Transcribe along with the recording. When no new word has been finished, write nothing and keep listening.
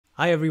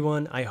Hi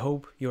everyone, I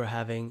hope you're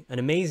having an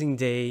amazing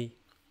day.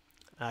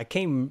 I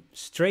came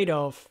straight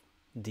off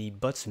the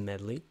Butts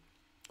medley,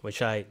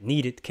 which I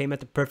needed, came at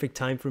the perfect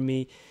time for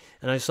me,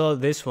 and I saw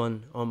this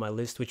one on my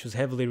list, which was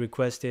heavily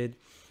requested.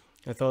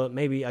 I thought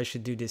maybe I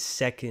should do this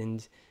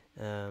second.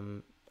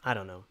 I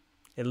don't know.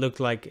 It looked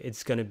like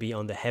it's gonna be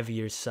on the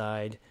heavier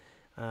side,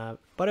 but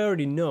I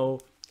already know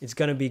it's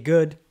gonna be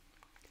good.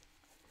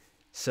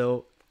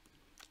 So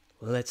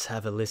let's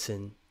have a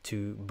listen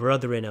to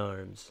Brother in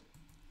Arms.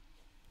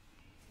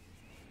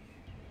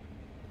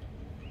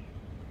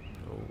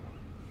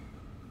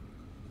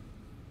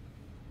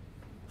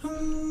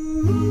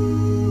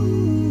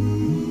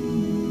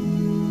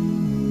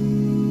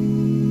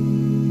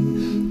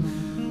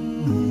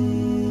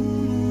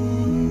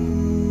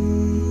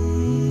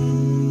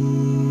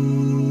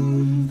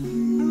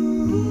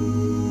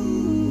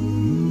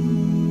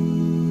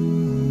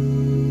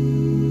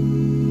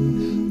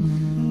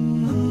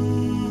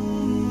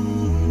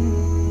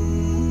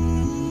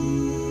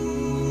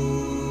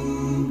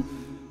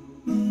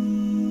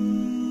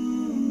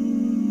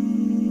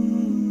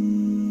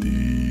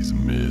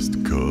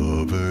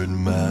 Mist-covered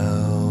mountains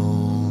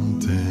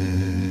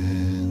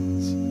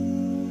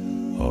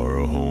are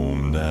a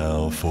home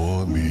now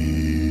for me,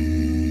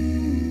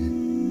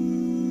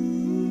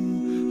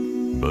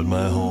 but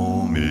my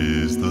home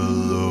is the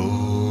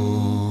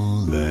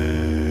lowlands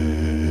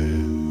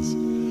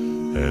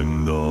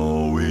and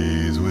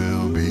always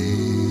will be.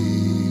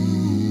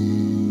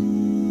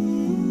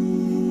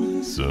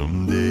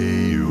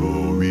 Someday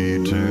you'll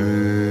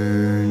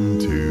return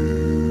to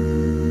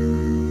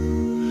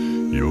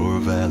your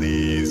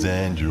valleys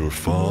and your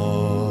farms.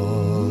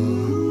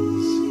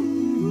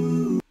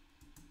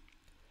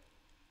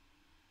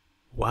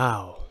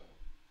 Wow.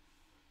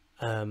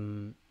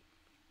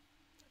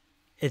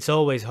 It's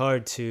always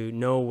hard to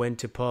know when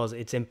to pause.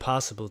 It's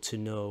impossible to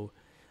know.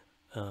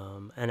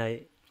 And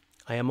I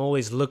am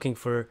always looking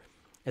for,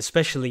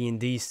 especially in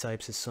these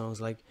types of songs,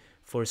 like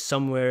for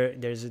somewhere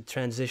there's a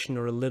transition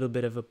or a little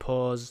bit of a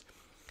pause.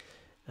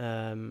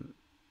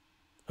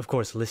 Of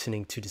course,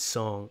 listening to the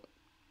song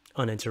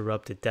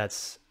uninterrupted,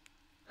 that's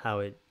how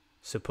it's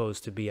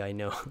supposed to be. I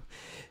know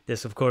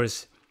this, of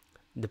course,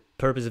 the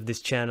purpose of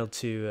this channel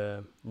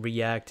to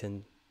react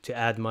and to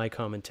add my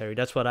commentary.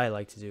 That's what I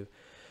like to do.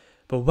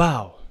 But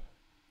wow,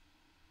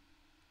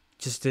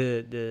 just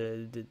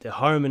the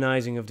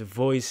harmonizing of the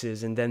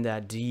voices, and then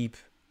that deep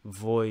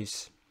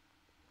voice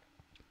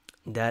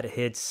that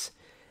hits,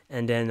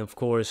 and then of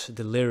course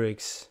the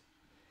lyrics.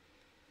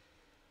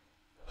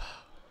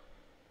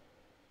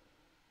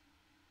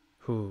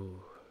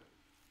 Whew.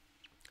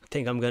 I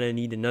think I'm gonna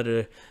need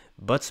another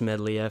Butts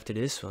medley after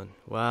this one.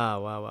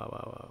 Wow, wow, wow,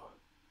 wow, wow.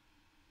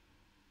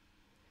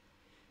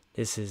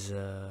 This is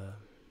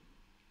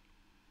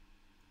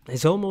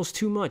it's almost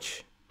too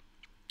much.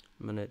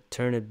 I'm gonna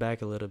turn it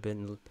back a little bit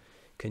and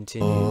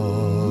continue.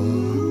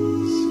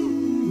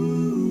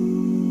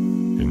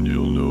 And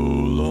you'll no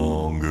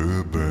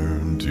longer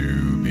burn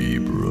to be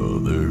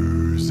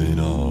brothers in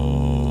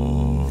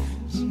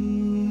arms.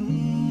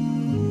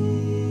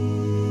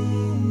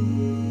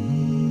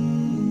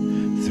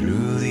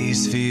 Through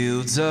these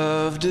fields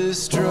of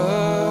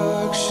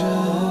destruction,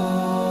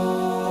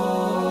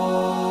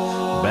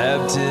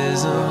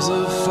 baptisms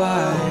of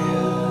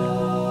fire,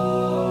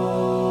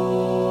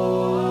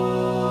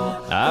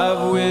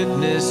 I've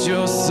witnessed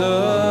your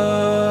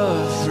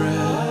suffering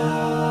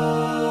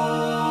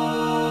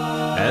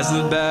as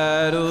the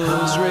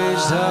battles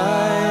raged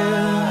higher.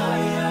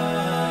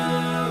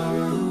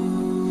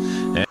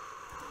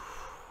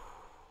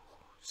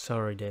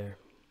 Sorry there.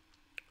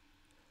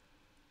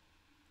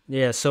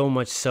 Yeah, so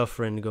much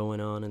suffering going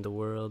on in the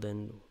world,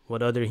 and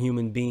what other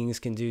human beings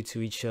can do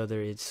to each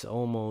other, it's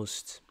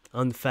almost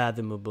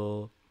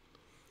unfathomable.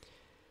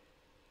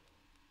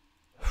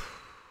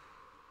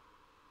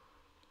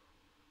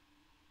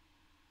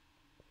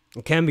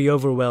 It can be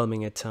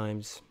overwhelming at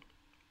times.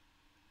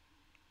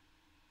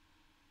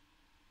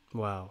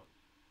 Wow.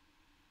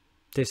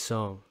 This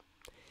song,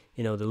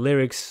 you know, the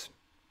lyrics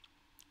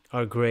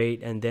are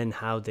great, and then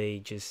how they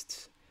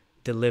just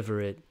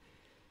deliver it,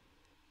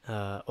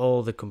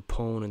 all the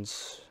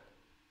components.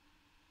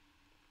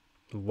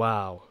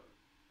 Wow.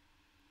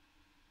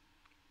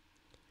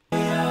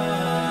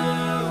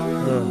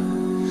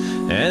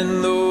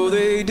 And though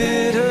they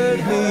did hurt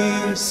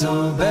me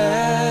so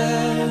bad,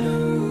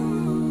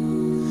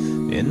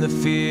 in the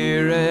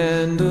fear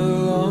and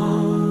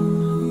alarm,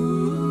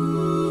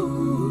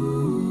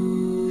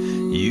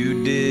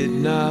 you did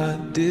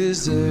not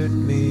desert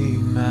me,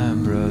 my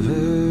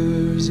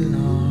brothers in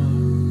arms.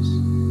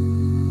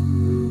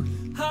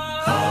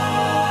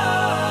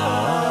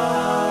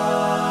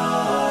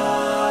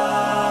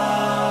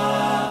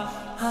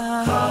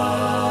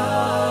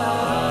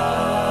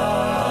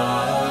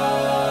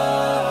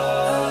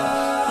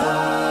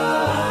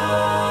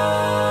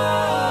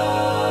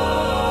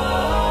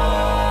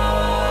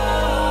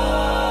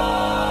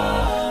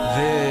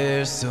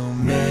 There's so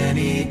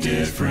many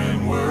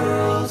different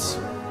worlds,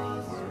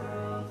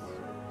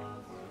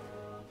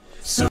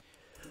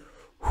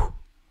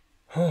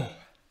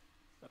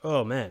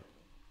 Oh man.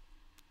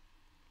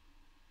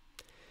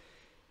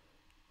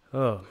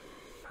 Oh,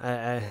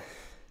 I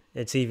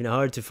it's even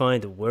hard to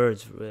find the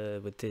words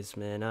with this,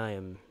 man. I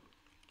am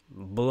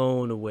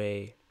blown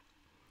away,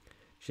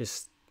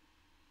 just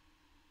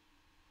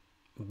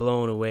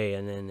blown away,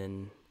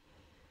 and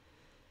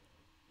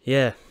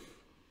yeah,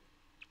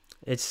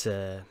 it's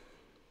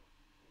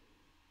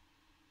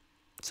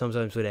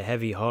sometimes with a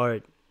heavy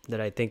heart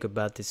that I think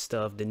about this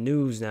stuff. The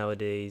news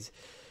nowadays,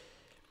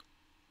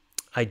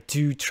 I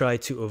do try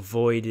to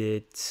avoid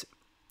it,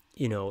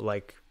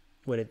 like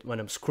when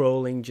I'm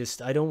scrolling.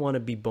 Just I don't want to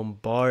be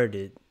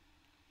bombarded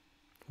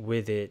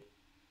with it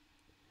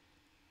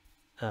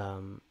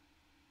um,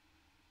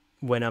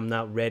 when I'm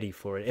not ready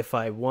for it. If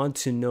I want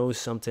to know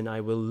something, I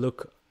will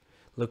look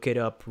it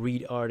up,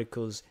 read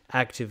articles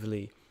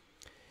actively.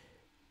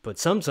 But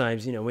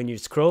sometimes, when you're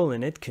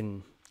scrolling,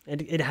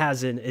 it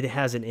has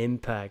an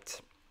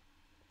impact.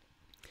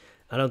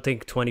 I don't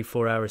think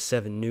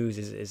 24/7 news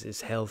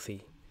is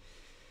healthy,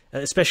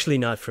 especially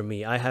not for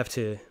me. I have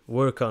to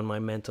work on my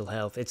mental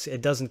health.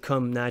 It doesn't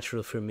come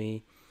natural for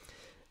me.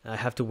 I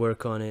have to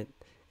work on it,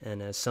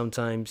 and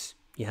sometimes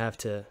you have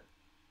to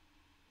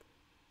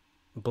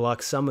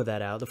block some of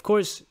that out. Of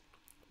course,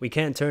 we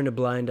can't turn a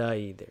blind eye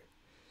either,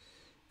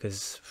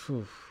 because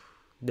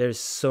there's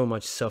so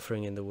much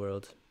suffering in the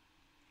world.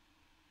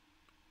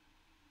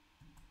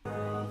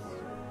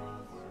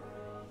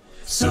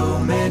 So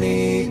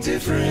many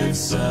different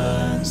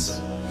suns,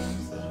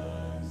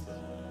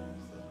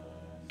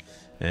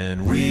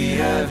 and we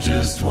have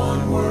just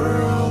one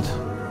world.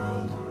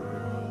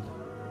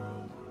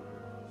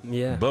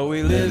 Yeah. But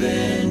we live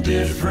in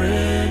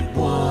different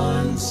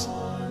ones.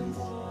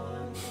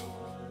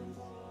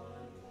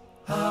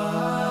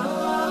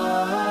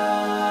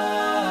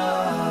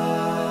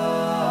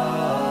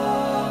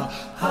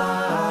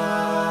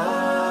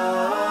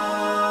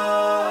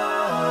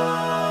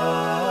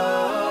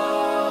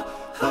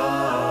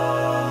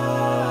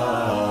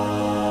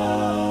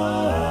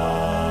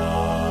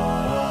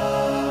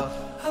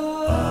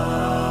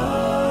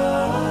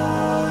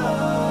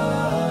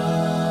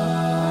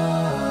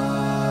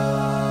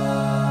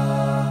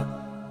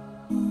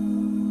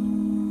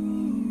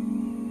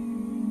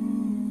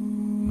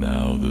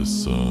 Now the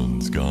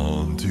sun's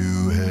gone to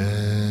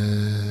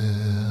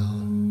hell,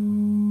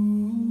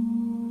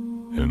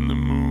 and the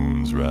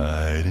moon's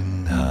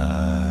riding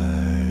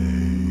high.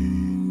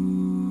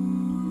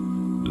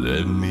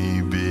 Let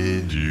me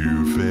bid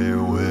you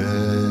farewell.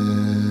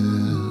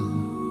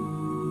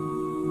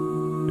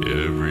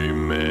 Every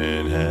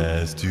man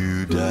has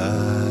to die,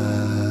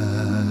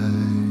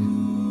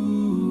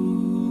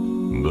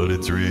 but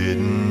it's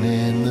written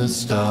in the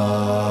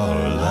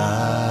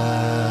starlight.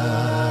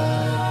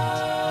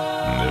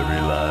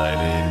 Every line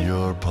in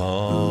your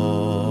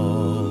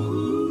palm.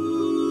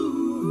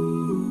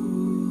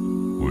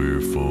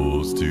 We're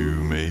forced to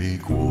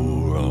make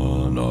war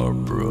on our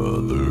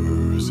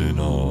brothers in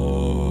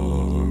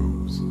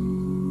arms.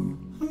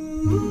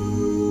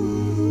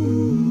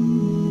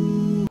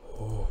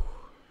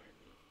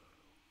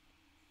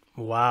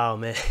 Wow,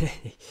 man.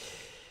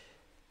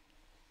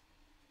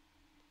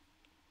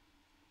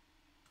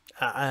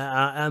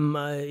 I'm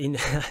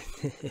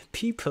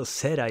people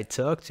said I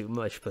talk too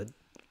much, but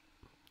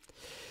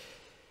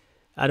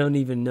I don't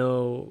even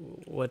know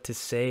what to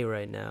say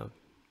right now.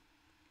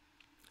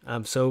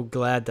 I'm so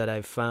glad that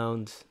I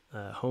found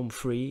Home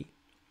Free,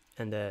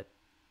 and that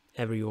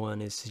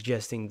everyone is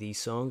suggesting these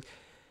songs.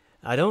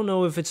 I don't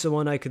know if it's the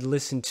one I could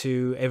listen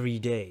to every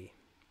day,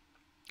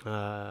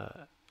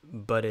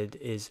 but it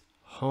is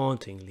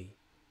hauntingly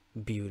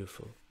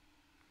beautiful.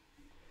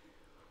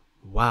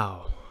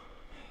 Wow.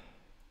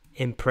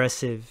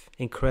 Impressive,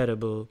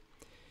 incredible,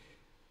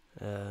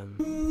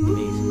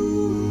 amazing.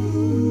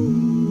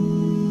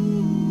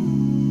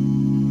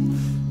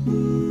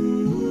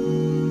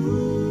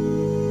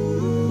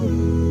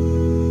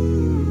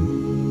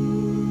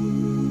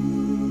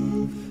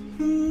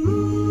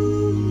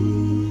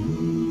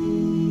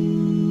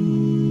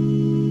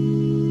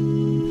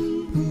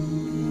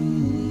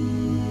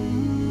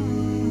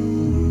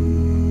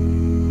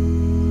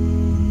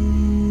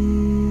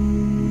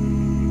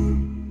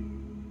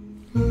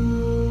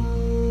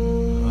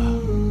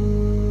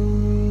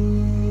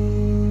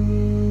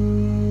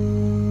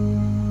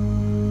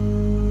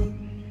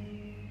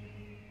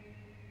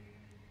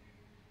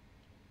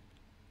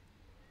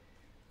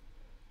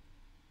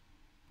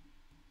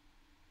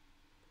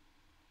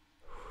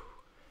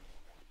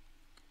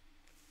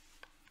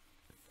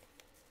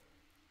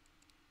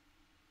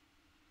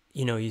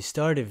 You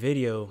start a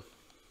video,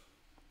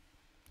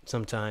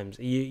 sometimes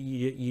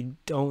you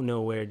don't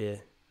know where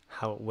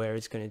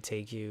it's going to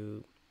take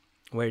you,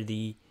 where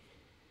the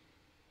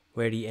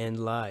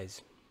end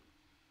lies.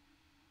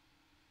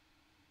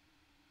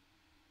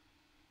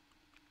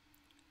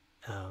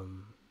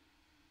 And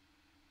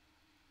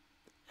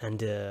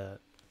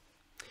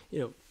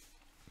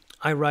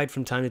I write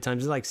from time to time.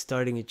 It's like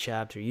starting a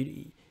chapter.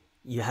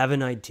 You have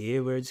an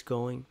idea where it's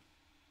going,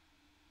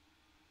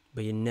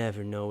 but you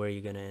never know where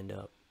you're going to end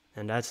up.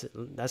 And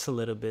that's a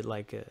little bit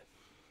like an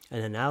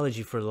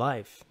analogy for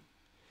life.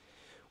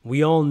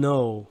 We all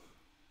know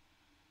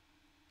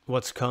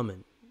what's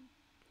coming.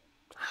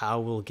 How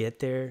we'll get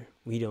there,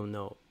 we don't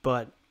know.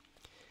 But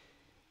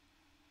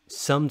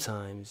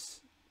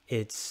sometimes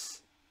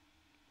it's,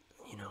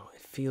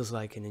 it feels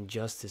like an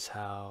injustice.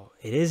 How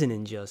it is an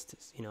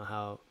injustice,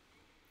 how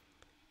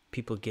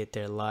people get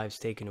their lives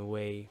taken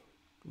away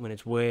when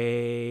it's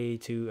way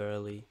too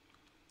early.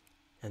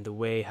 And the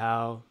way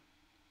how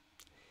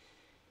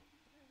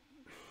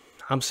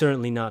I'm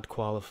certainly not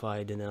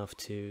qualified enough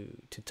to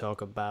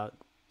talk about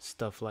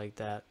stuff like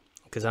that,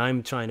 because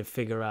I'm trying to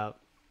figure out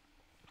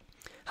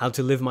how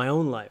to live my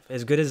own life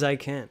as good as I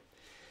can.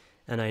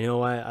 And I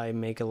know I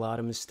make a lot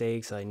of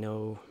mistakes, I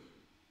know,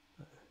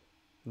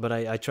 but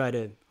I try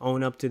to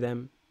own up to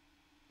them,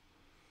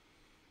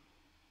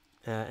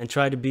 and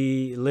try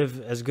to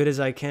live as good as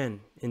I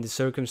can in the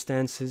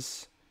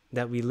circumstances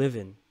that we live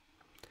in.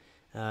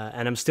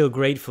 And I'm still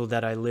grateful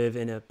that I live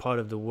in a part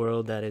of the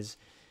world that is,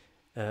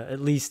 at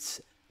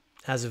least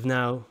as of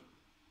now,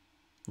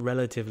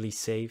 relatively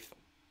safe.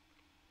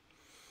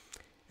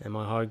 And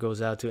my heart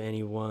goes out to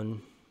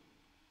anyone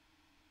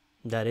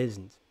that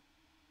isn't,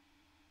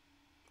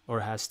 or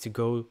has to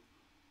go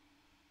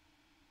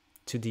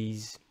to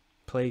these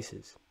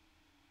places,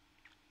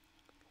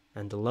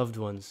 and the loved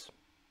ones.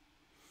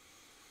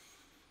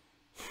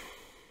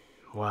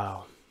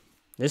 Wow,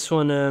 this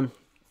one, it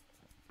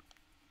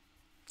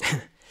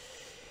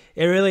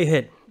really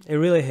hit. It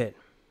really hit.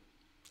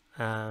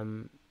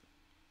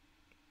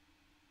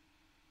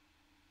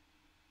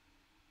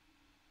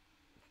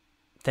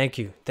 Thank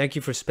you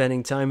for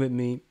spending time with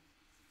me.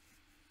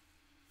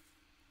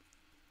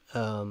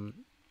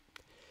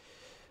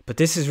 But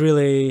this is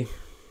really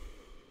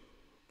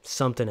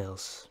something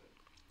else.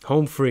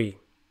 Home Free.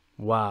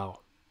 Wow.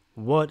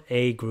 What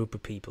a group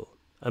of people.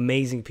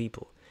 Amazing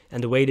people.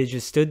 And the way they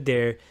just stood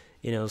there,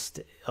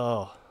 just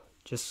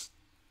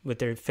with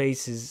their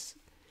faces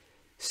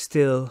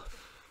still.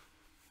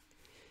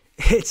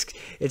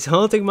 It's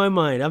haunting my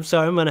mind. I'm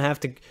sorry, I'm going to have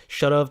to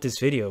shut off this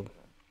video.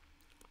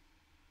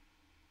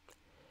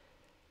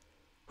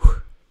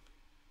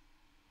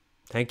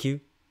 Thank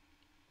you.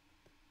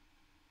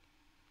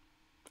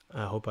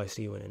 I hope I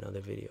see you in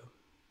another video.